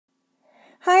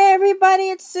Hi everybody,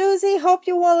 it's Susie. Hope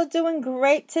you all are doing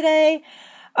great today.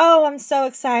 Oh, I'm so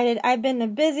excited. I've been a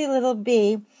busy little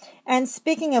bee. And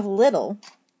speaking of little,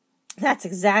 that's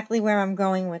exactly where I'm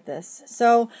going with this.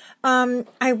 So,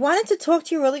 I wanted to talk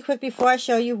to you really quick before I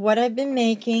show you what I've been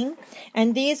making.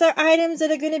 And these are items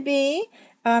that are going to be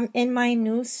in my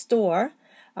new store.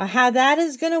 How that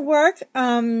is going to work,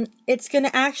 it's going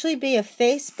to actually be a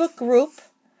Facebook group.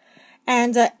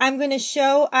 And I'm going to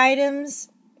show items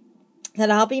that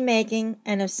I'll be making,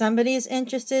 and if somebody is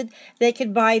interested, they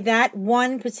could buy that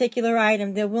one particular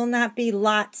item. There will not be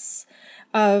lots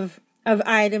of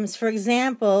items. For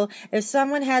example, if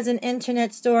someone has an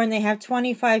internet store and they have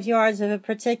 25 yards of a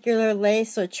particular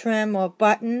lace or trim or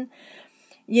button,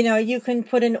 you know, you can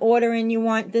put an order in, you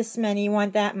want this many, you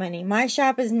want that many. My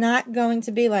shop is not going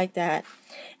to be like that.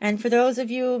 And for those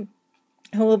of you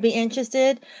who will be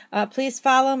interested, please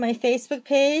follow my Facebook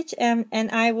page, and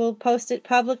I will post it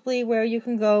publicly where you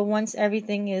can go once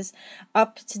everything is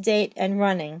up to date and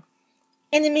running.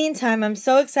 In the meantime, I'm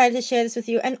so excited to share this with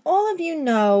you, and all of you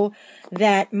know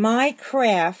that my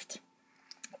craft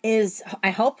is,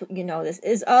 I hope you know this,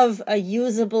 is of a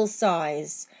usable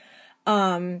size.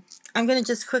 I'm going to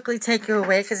just quickly take you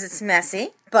away because it's messy,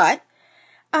 but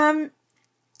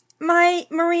my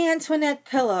Marie Antoinette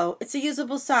pillow, it's a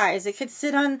usable size. It could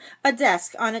sit on a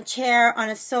desk, on a chair, on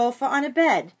a sofa, on a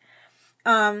bed.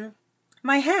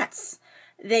 My hats,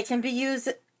 they can be used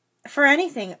for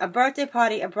anything. A birthday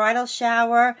party, a bridal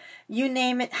shower, you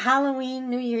name it.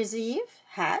 Halloween, New Year's Eve,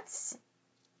 hats.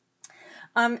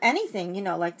 Anything, you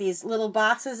know, like these little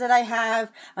boxes that I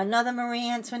have, another Marie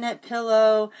Antoinette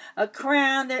pillow, a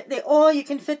crown, they all, you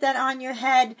can fit that on your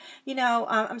head. You know,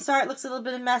 I'm sorry it looks a little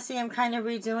bit messy, I'm kind of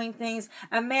redoing things.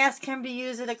 A mask can be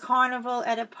used at a carnival,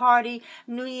 at a party,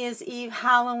 New Year's Eve,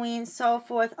 Halloween, so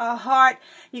forth. A heart,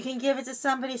 you can give it to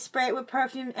somebody, spray it with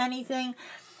perfume, anything.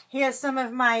 Here's some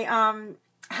of my,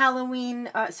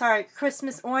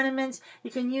 Christmas ornaments.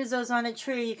 You can use those on a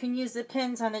tree. You can use the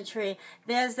pins on a tree.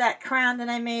 There's that crown that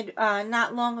I made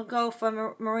not long ago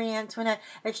for Marie Antoinette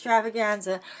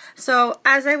extravaganza. So,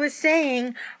 as I was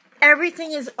saying,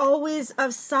 everything is always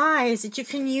of size that you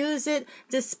can use it,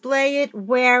 display it,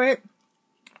 wear it.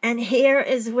 And here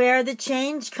is where the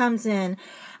change comes in.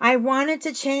 I wanted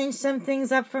to change some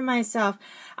things up for myself.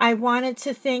 I wanted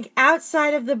to think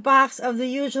outside of the box of the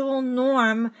usual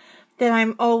norm that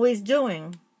I'm always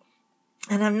doing.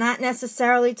 And I'm not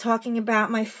necessarily talking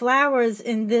about my flowers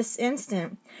in this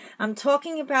instant. I'm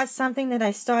talking about something that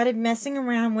I started messing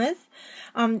around with.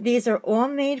 These are all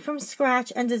made from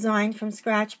scratch and designed from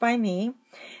scratch by me.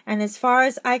 And as far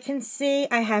as I can see,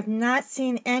 I have not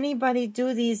seen anybody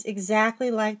do these exactly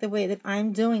like the way that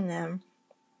I'm doing them.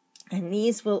 And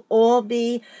these will all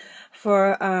be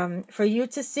for you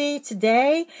to see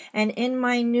today and in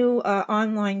my new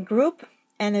online group,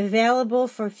 and available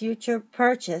for future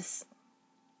purchase.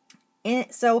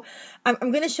 So I'm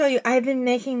going to show you, I've been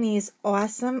making these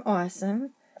awesome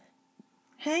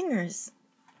hangers.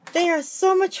 They are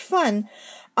so much fun.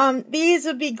 These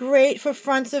would be great for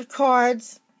fronts of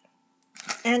cards.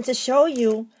 And to show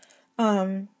you,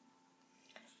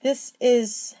 this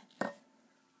is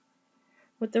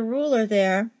with the ruler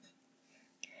there.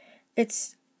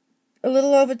 It's a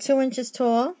little over 2 inches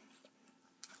tall.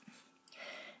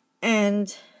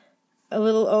 And a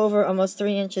little over, almost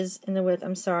 3 inches in the width.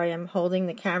 I'm sorry, I'm holding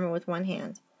the camera with one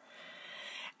hand.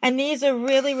 And these are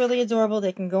really, really adorable.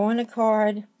 They can go on a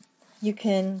card. You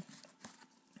can,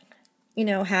 you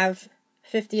know, have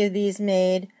 50 of these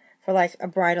made for like a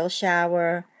bridal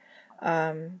shower.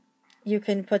 You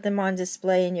can put them on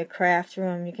display in your craft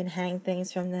room. You can hang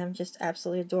things from them. Just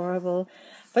absolutely adorable.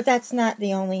 But that's not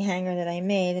the only hanger that I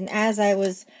made. And as I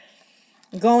was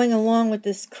going along with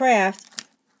this craft,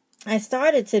 I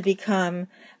started to become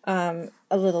a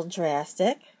little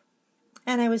drastic,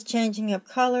 and I was changing up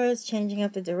colors, changing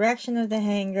up the direction of the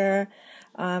hanger.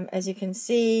 As you can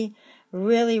see,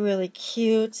 really, really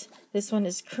cute. This one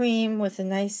is cream with a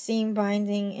nice seam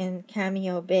binding in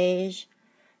cameo beige.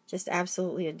 Just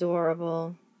absolutely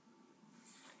adorable.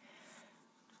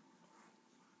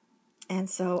 And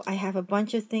so I have a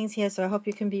bunch of things here, so I hope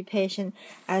you can be patient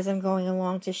as I'm going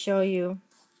along to show you.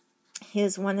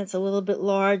 Here's one that's a little bit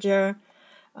larger,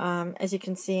 as you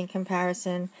can see in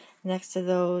comparison. Next to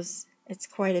those, it's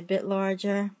quite a bit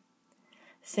larger.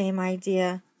 Same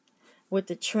idea with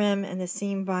the trim and the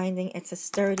seam binding. It's a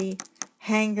sturdy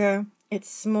hanger. It's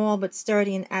small but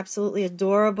sturdy and absolutely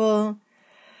adorable.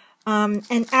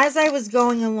 And as I was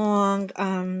going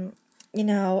along, you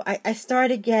know, I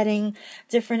started getting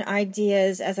different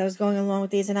ideas as I was going along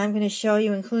with these, and I'm going to show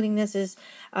you, including this, is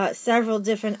several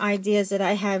different ideas that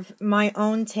I have my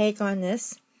own take on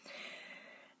this.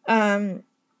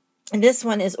 And this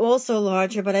one is also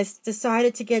larger, but I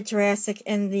decided to get drastic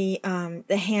in the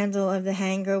handle of the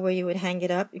hanger where you would hang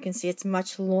it up. You can see it's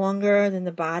much longer than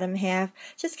the bottom half.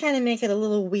 Just kind of make it a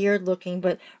little weird looking,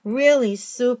 but really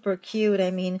super cute.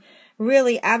 I mean,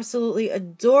 really absolutely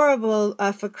adorable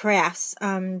for crafts.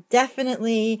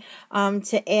 Definitely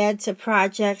to add to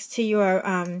projects, to your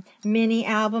mini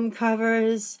album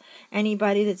covers.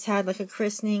 Anybody that's had like a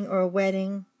christening or a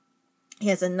wedding. He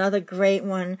has another great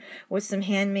one with some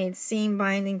handmade seam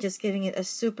binding, just giving it a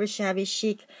super shabby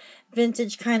chic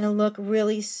vintage kind of look.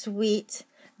 Really sweet,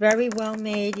 very well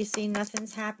made. You see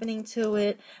nothing's happening to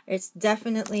it. It's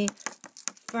definitely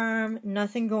firm,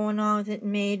 nothing going on with it.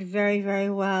 Made very, very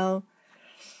well.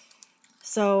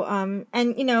 So,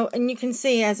 and you know, and you can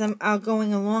see as I'm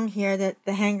going along here that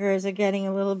the hangers are getting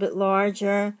a little bit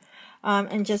larger.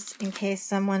 And just in case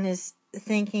someone is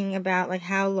thinking about like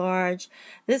how large,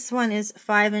 this one is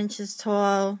 5 inches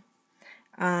tall,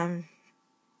 and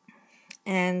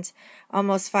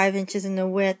almost 5 inches in the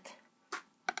width.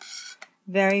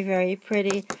 Very, very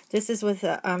pretty. This is with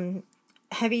a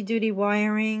heavy duty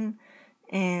wiring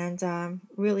and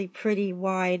really pretty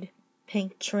wide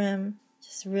pink trim.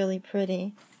 Just really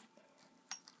pretty.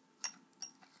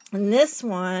 And this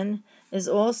one is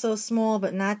also small,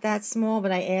 but not that small,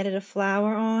 but I added a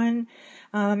flower on.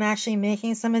 I'm actually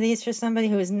making some of these for somebody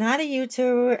who is not a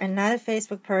YouTuber and not a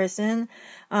Facebook person,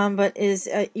 but is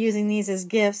using these as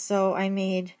gifts. So I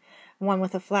made one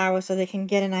with a flower so they can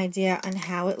get an idea on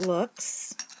how it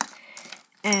looks.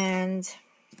 And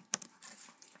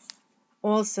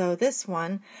also this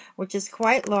one, which is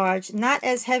quite large, not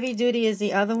as heavy duty as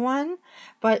the other one,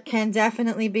 but can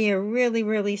definitely be a really,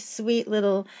 really sweet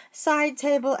little side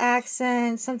table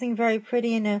accent, something very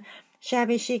pretty in a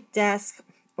shabby chic desk,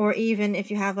 or even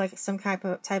if you have like some type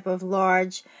of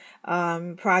large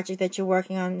project that you're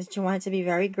working on that you want it to be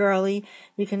very girly,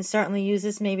 you can certainly use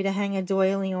this maybe to hang a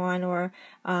doily on, or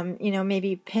you know,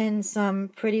 maybe pin some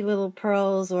pretty little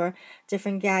pearls or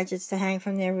different gadgets to hang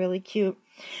from there. Really cute.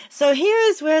 So here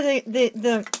is where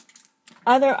the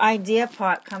other idea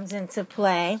part comes into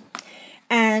play.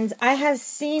 And I have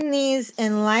seen these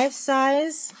in life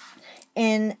size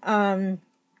in an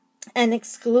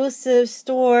exclusive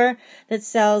store that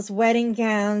sells wedding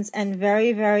gowns and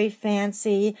very, very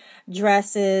fancy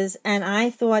dresses. And I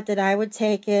thought that I would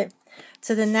take it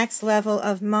to the next level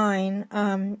of mine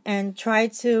and try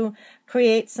to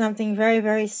create something very,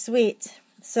 very sweet.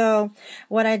 So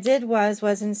what I did was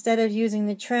instead of using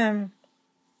the trim,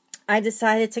 I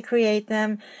decided to create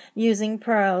them using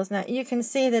pearls. Now you can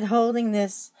see that holding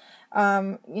this,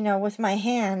 you know, with my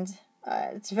hand,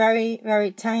 it's very, very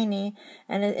tiny,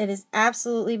 and it is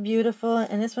absolutely beautiful.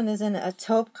 And this one is in a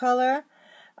taupe color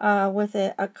with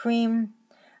a cream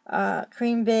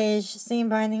beige seam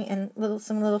binding and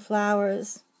some little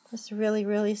flowers. Just really,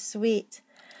 really sweet.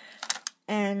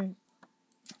 And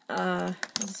I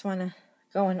just want to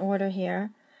go in order here.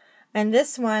 And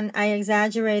this one, I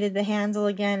exaggerated the handle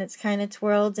again. It's kind of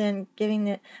twirled in, giving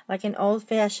it like an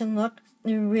old-fashioned look.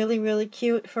 Really, really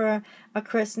cute for a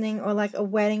christening or like a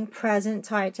wedding present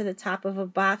tied to the top of a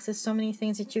box. There's so many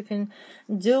things that you can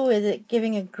do with it,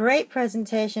 giving a great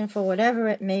presentation for whatever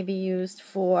it may be used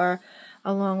for,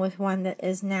 along with one that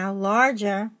is now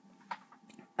larger.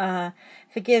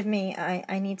 Forgive me,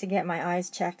 I need to get my eyes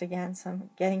checked again, so I'm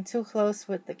getting too close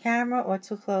with the camera or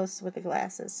too close with the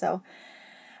glasses. So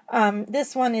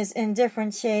this one is in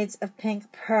different shades of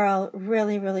pink pearl.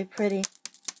 Really, really pretty.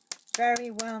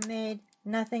 Very well made.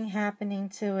 Nothing happening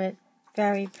to it.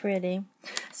 Very pretty.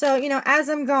 So, you know, as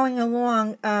I'm going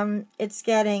along, it's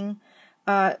getting,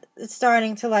 it's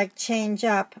starting to like change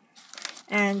up.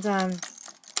 And,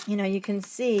 you know, you can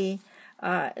see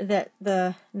that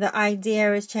the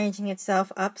idea is changing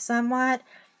itself up somewhat.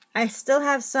 I still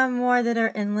have some more that are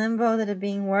in limbo that are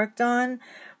being worked on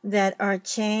that are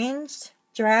changed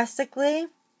drastically,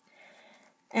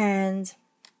 and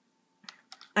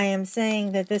I am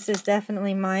saying that this is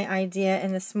definitely my idea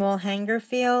in the small hanger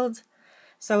field.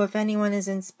 So if anyone is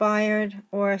inspired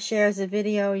or shares a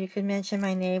video, you could mention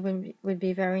my name, would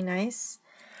be very nice.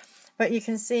 But you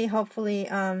can see, hopefully,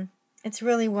 it's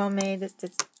really well made.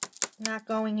 It's not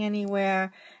going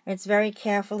anywhere. It's very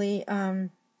carefully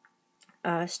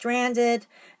stranded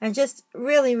and just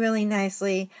really, really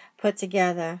nicely put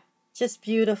together. Just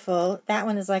beautiful. That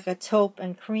one is like a taupe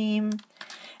and cream.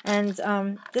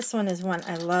 And this one is one,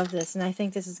 I love this, and I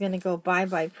think this is going to go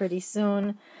bye-bye pretty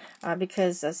soon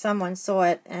because someone saw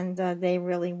it and they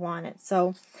really want it.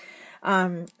 So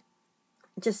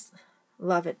just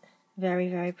love it. Very,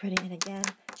 very pretty. And again,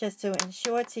 just to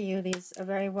ensure to you, these are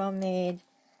very well made.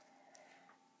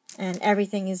 And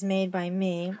everything is made by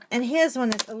me. And here's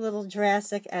one that's a little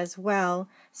drastic as well.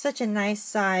 Such a nice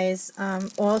size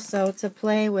also to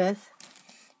play with.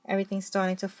 Everything's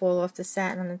starting to fall off the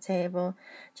satin on the table.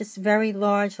 Just very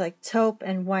large, like taupe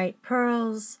and white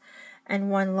pearls.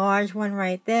 And one large one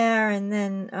right there. And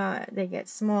then they get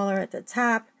smaller at the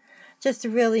top. Just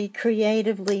really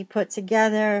creatively put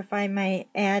together, if I may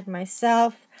add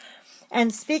myself.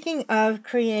 And speaking of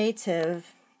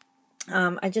creative,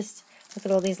 I just... Look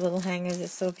at all these little hangers. They're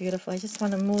so beautiful. I just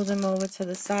want to move them over to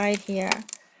the side here.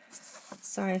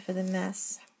 Sorry for the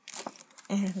mess.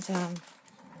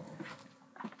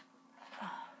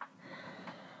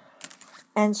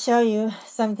 And show you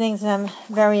some things that I'm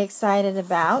very excited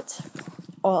about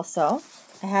also.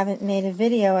 I haven't made a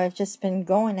video. I've just been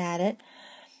going at it.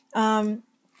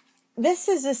 This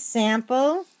is a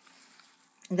sample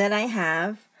that I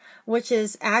have, which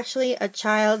is actually a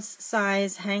child's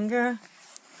size hanger.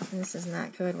 This is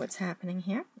not good, what's happening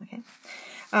here. Okay,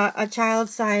 a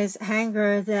child-size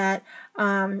hanger that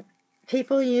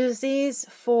people use these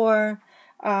for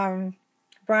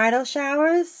bridal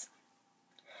showers.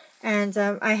 And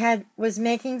I was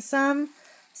making some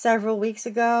several weeks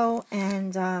ago,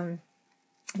 and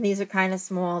these are kind of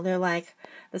small. They're like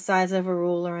the size of a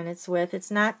ruler in its width. It's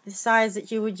not the size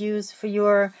that you would use for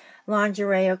your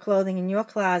lingerie or clothing in your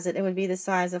closet. It would be the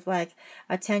size of like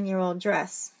a 10-year-old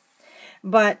dress.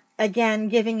 But again,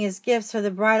 giving as gifts for the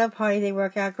bridal party, they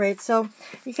work out great. So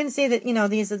you can see that, you know,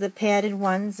 these are the padded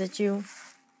ones that you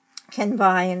can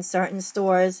buy in certain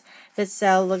stores that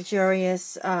sell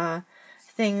luxurious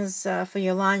things for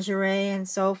your lingerie and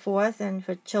so forth, and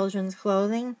for children's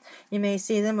clothing. You may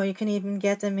see them, or you can even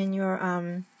get them in your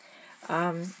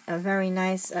a very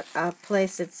nice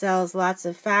place that sells lots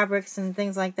of fabrics and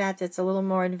things like that. That's a little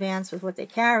more advanced with what they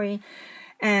carry,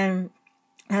 and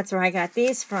that's where I got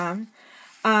these from.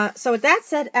 So with that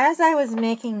said, as I was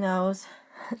making those,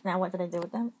 now what did I do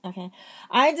with them? Okay,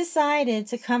 I decided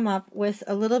to come up with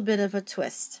a little bit of a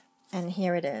twist, and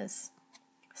here it is.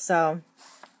 So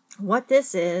what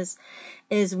this is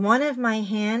one of my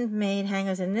handmade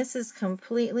hangers, and this is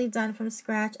completely done from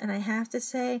scratch, and I have to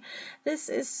say, this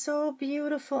is so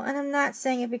beautiful, and I'm not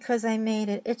saying it because I made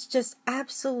it. It's just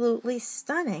absolutely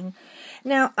stunning.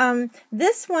 Now,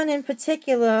 this one in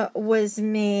particular was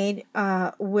made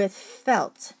with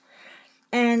felt,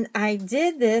 and I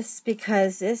did this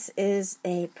because this is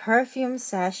a perfume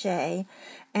sachet,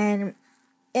 and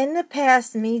in the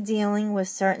past, me dealing with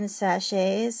certain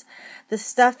sachets, the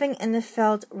stuffing and the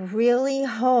felt really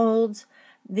hold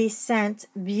the scent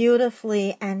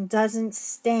beautifully and doesn't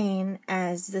stain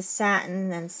as the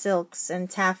satin and silks and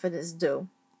taffetas do.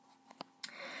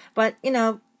 But, you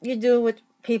know, you do what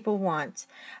people want.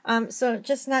 So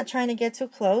just not trying to get too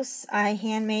close. I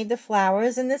handmade the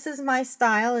flowers, and this is my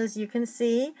style, as you can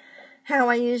see, how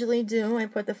I usually do. I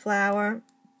put the flower,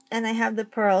 and I have the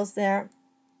pearls there.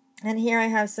 And here I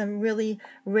have some really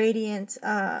radiant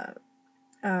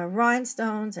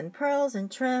rhinestones and pearls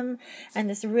and trim, and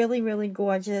this really, really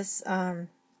gorgeous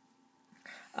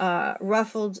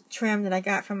ruffled trim that I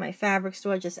got from my fabric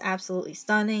store. Just absolutely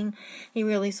stunning. He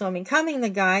really saw me coming, the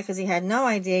guy, because he had no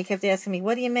idea. He kept asking me,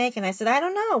 what do you make? And I said, I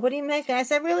don't know. What do you make? And I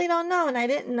said, I really don't know. And I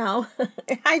didn't know.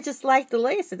 I just liked the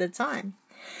lace at the time.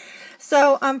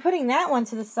 So I'm putting that one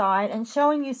to the side and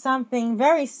showing you something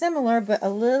very similar but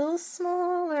a little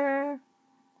smaller,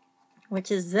 which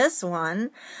is this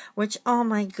one, which, oh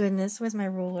my goodness, where's my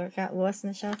ruler? It got lost in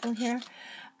the shuffle here.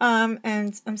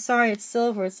 And I'm sorry, it's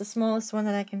silver. It's the smallest one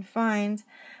that I can find.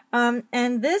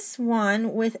 And this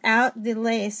one, without the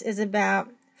lace, is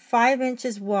about 5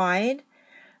 inches wide.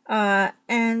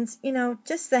 And, you know,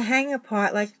 just the hanger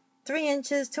part, like 3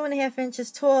 inches, 2.5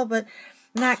 inches tall, but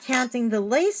not counting the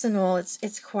lace and all,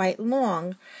 it's quite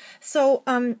long. So,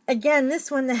 again, this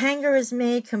one, the hanger is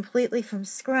made completely from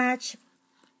scratch.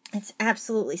 It's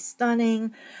absolutely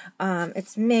stunning.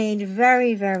 It's made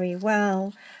very, very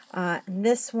well.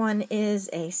 This one is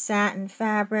a satin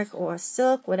fabric or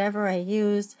silk, whatever I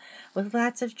used, with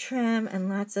lots of trim and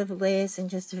lots of lace, and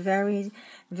just very,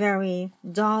 very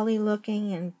dolly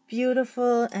looking and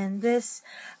beautiful. And this,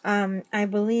 I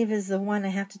believe, is the one, I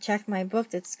have to check my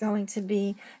book, that's going to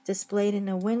be displayed in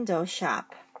a window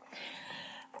shop.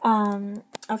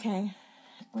 Okay,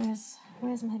 where's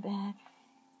my bag?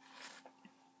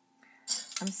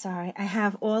 I'm sorry, I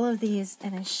have all of these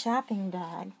in a shopping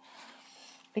bag.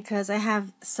 because I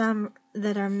have some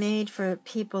that are made for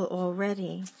people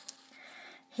already.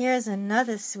 Here's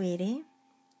another sweetie.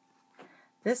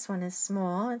 This one is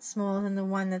small. It's smaller than the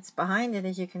one that's behind it,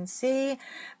 as you can see.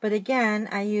 But again,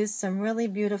 I used some really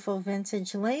beautiful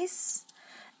vintage lace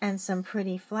and some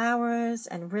pretty flowers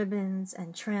and ribbons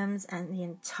and trims, and the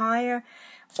entire,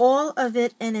 all of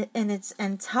it in its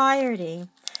entirety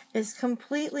is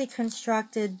completely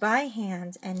constructed by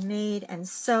hand and made and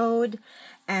sewed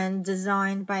and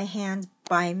designed by hand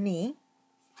by me.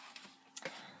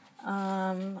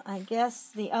 I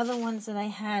guess the other ones that I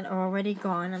had are already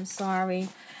gone. I'm sorry.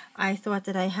 I thought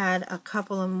that I had a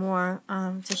couple of more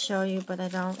to show you, but I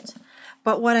don't.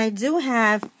 But what I do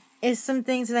have is some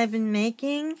things that I've been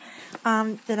making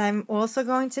that I'm also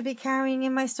going to be carrying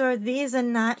in my store. These are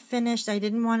not finished. I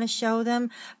didn't want to show them,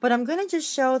 but I'm going to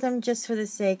just show them just for the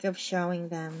sake of showing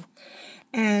them.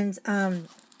 And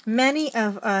many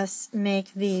of us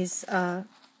make these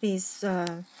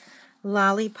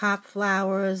lollipop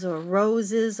flowers or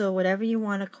roses or whatever you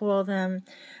want to call them,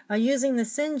 using the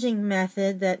singeing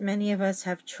method that many of us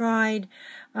have tried,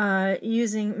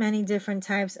 using many different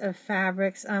types of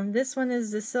fabrics. This one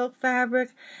is the silk fabric,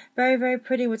 very, very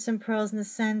pretty with some pearls in the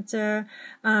center.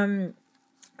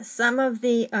 Some of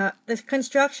the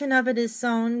construction of it is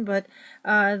sewn, but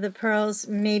the pearls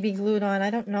may be glued on. I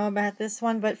don't know about this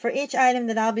one, but for each item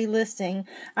that I'll be listing,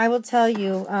 I will tell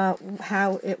you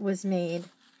how it was made.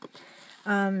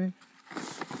 And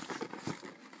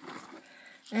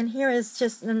here is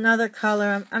just another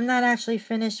color. I'm not actually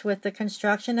finished with the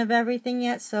construction of everything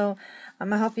yet, so I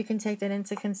hope you can take that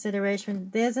into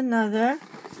consideration. There's another.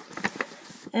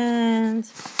 And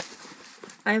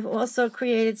I've also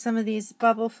created some of these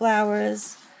bubble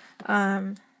flowers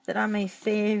that are my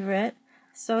favorite.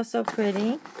 So, so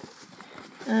pretty.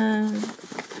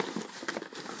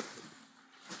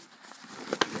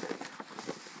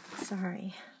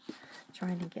 Sorry.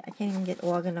 I can't even get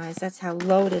organized. That's how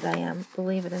loaded I am,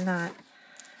 believe it or not.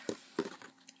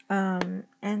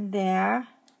 And there.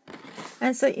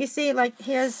 And so you see, like,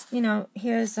 here's another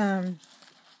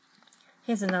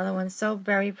one. So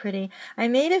very pretty. I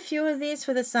made a few of these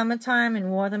for the summertime and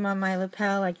wore them on my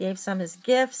lapel. I gave some as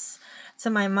gifts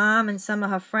to my mom and some of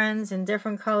her friends in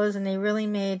different colors, and they really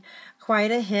made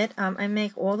quite a hit. I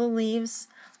make all the leaves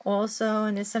also,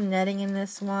 and there's some netting in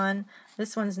this one.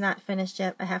 This one's not finished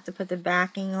yet. I have to put the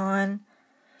backing on.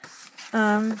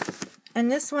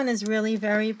 And this one is really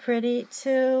very pretty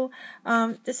too.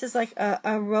 This is like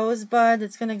a rosebud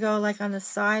that's going to go like on the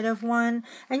side of one.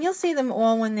 And you'll see them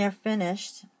all when they're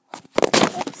finished.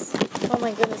 Oops. Oh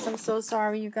my goodness, I'm so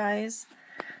sorry, you guys.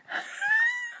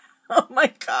 Oh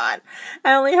my God.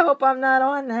 I only hope I'm not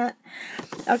on that.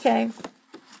 Okay.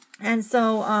 And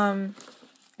so,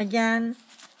 again,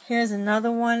 here's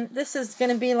another one. This is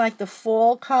going to be like the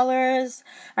fall colors.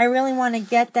 I really want to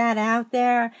get that out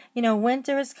there. You know,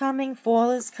 winter is coming,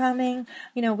 fall is coming.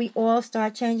 You know, we all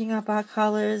start changing up our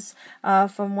colors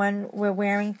from when we're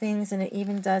wearing things, and it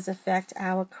even does affect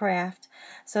our craft.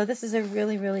 So this is a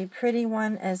really, really pretty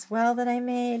one as well that I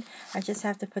made. I just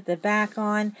have to put the back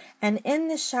on. And in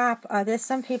the shop, there's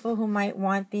some people who might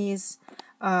want these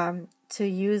to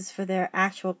use for their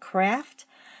actual craft.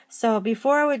 So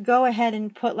before I would go ahead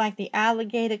and put like the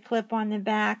alligator clip on the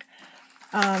back,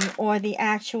 or the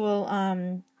actual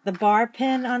the bar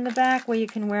pin on the back where you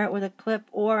can wear it with a clip,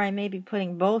 or I may be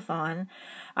putting both on,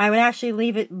 I would actually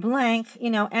leave it blank, you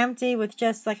know, empty, with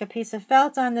just like a piece of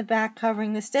felt on the back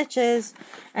covering the stitches,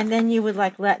 and then you would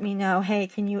like let me know, hey,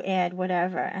 can you add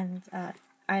whatever, and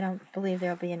I don't believe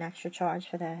there'll be an extra charge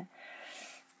for that.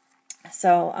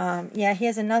 So yeah,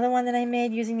 here's another one that I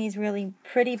made using these really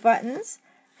pretty buttons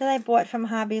that I bought from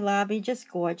Hobby Lobby, just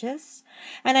gorgeous.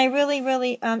 And I really,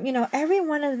 really, you know, every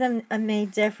one of them are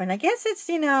made different. I guess it's,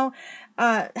 you know,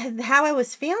 how I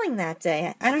was feeling that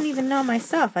day. I don't even know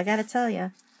myself, I gotta tell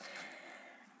you.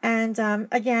 And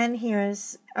again,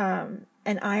 here's an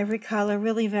ivory color,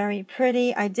 really very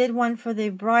pretty. I did one for the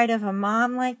bride of a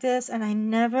mom like this, and I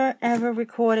never, ever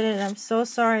recorded it. I'm so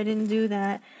sorry I didn't do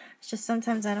that. It's just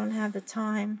sometimes I don't have the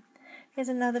time. Here's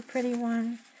another pretty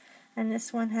one. And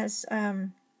this one has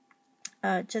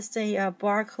just a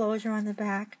bar closure on the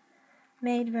back.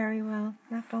 Made very well.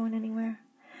 Not going anywhere.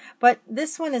 But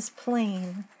this one is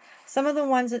plain. Some of the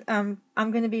ones that I'm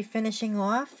going to be finishing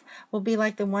off will be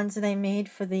like the ones that I made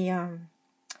for the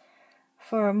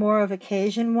for more of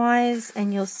occasion-wise.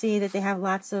 And you'll see that they have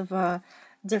lots of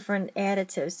different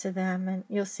additives to them. And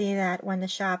you'll see that when the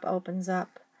shop opens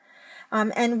up.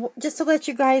 And just to let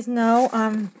you guys know,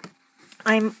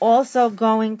 I'm also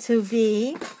going to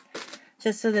be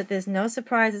just so that there's no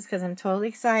surprises, because I'm totally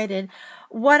excited.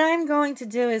 What I'm going to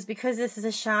do is, because this is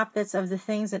a shop that's of the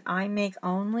things that I make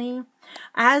only,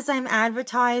 as I'm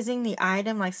advertising the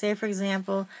item, like say for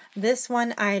example, this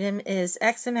one item is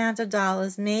X amount of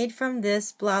dollars made from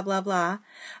this blah blah blah,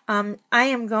 I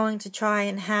am going to try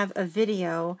and have a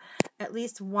video at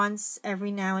least once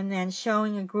every now and then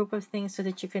showing a group of things so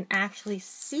that you can actually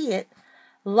see it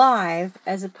live,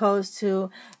 as opposed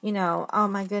to, you know, oh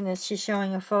my goodness, she's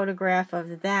showing a photograph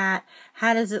of that.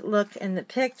 How does it look in the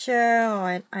picture?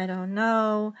 Or I don't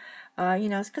know. You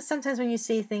know, because sometimes when you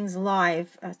see things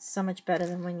live, it's so much better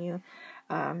than when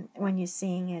you're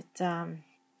seeing it in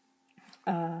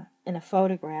a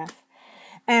photograph.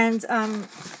 And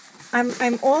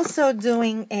I'm also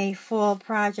doing a fall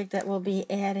project that will be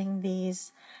adding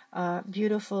these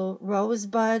beautiful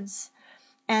rosebuds.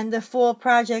 And the fall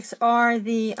projects are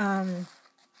the,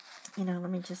 you know,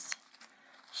 let me just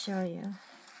show you.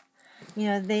 You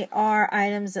know, they are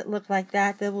items that look like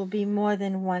that. There will be more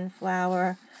than one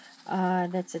flower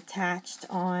that's attached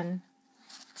on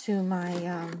to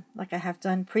my, like I have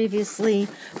done previously,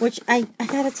 which I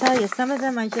gotta tell you, some of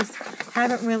them I just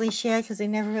haven't really shared because they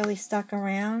never really stuck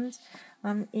around.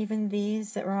 Even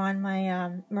these that were on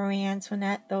my Marie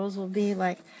Antoinette, those will be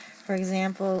like, for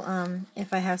example,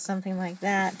 if I have something like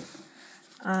that,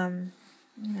 you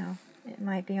know, it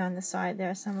might be on the side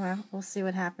there somewhere. We'll see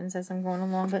what happens as I'm going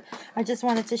along. But I just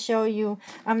wanted to show you,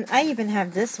 I even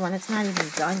have this one. It's not even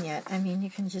done yet. I mean,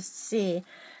 you can just see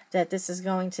that this is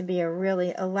going to be a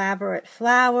really elaborate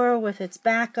flower with its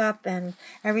backup and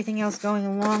everything else going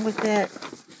along with it.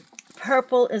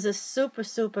 Purple is a super,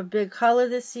 super big color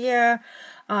this year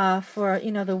for,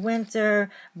 you know, the winter.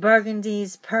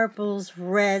 Burgundies, purples,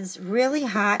 reds, really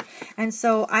hot. And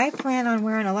so I plan on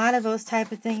wearing a lot of those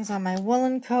type of things on my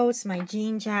woolen coats, my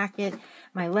jean jacket,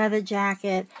 my leather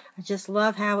jacket. I just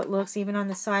love how it looks, even on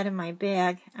the side of my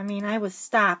bag. I mean, I was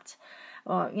stopped.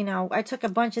 You know, I took a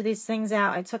bunch of these things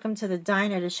out. I took them to the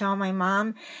diner to show my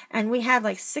mom. And we had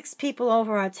like 6 people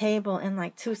over our table in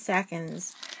like 2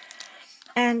 seconds.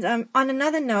 And on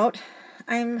another note,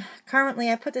 I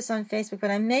put this on Facebook,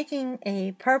 but I'm making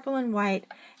a purple and white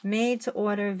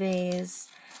made-to-order vase.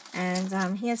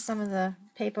 And here's some of the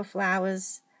paper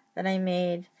flowers that I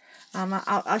made.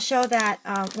 I'll show that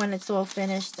when it's all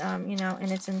finished, you know,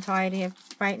 in its entirety.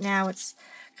 Right now, it's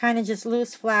kind of just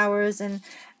loose flowers. And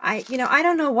I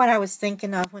don't know what I was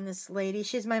thinking of when this lady,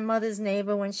 she's my mother's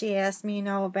neighbor, when she asked me, you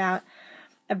know,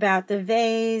 about the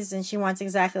vase, and she wants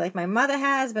exactly like my mother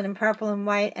has, but in purple and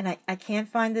white, and I can't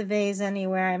find the vase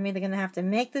anywhere. I'm either going to have to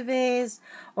make the vase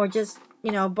or just,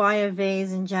 you know, buy a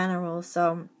vase in general.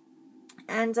 So,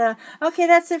 and, okay,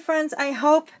 that's it, friends. I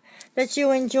hope that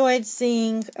you enjoyed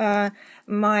seeing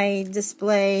my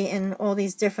display and all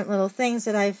these different little things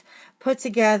that I've put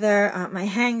together. My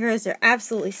hangers are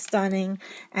absolutely stunning.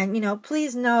 And, you know,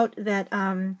 please note that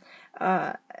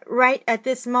right at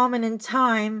this moment in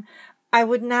time, I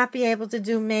would not be able to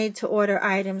do made-to-order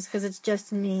items because it's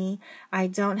just me. I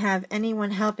don't have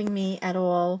anyone helping me at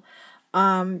all.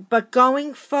 But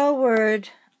going forward,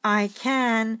 I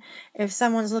can. If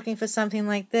someone's looking for something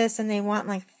like this and they want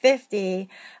like 50,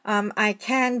 I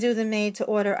can do the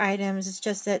made-to-order items. It's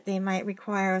just that they might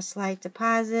require a slight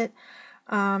deposit.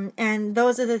 And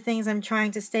those are the things I'm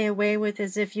trying to stay away with,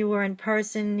 as if you were in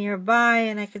person nearby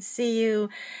and I could see you.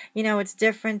 You know, it's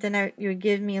different than you would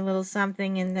give me a little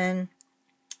something and then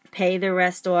pay the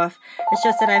rest off. It's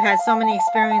just that I've had so many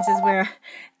experiences where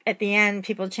at the end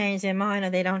people change their mind or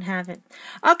they don't have it.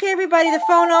 Okay, everybody, the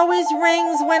phone always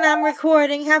rings when I'm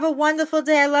recording. Have a wonderful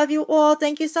day. I love you all.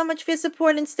 Thank you so much for your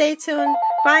support and stay tuned.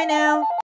 Bye now.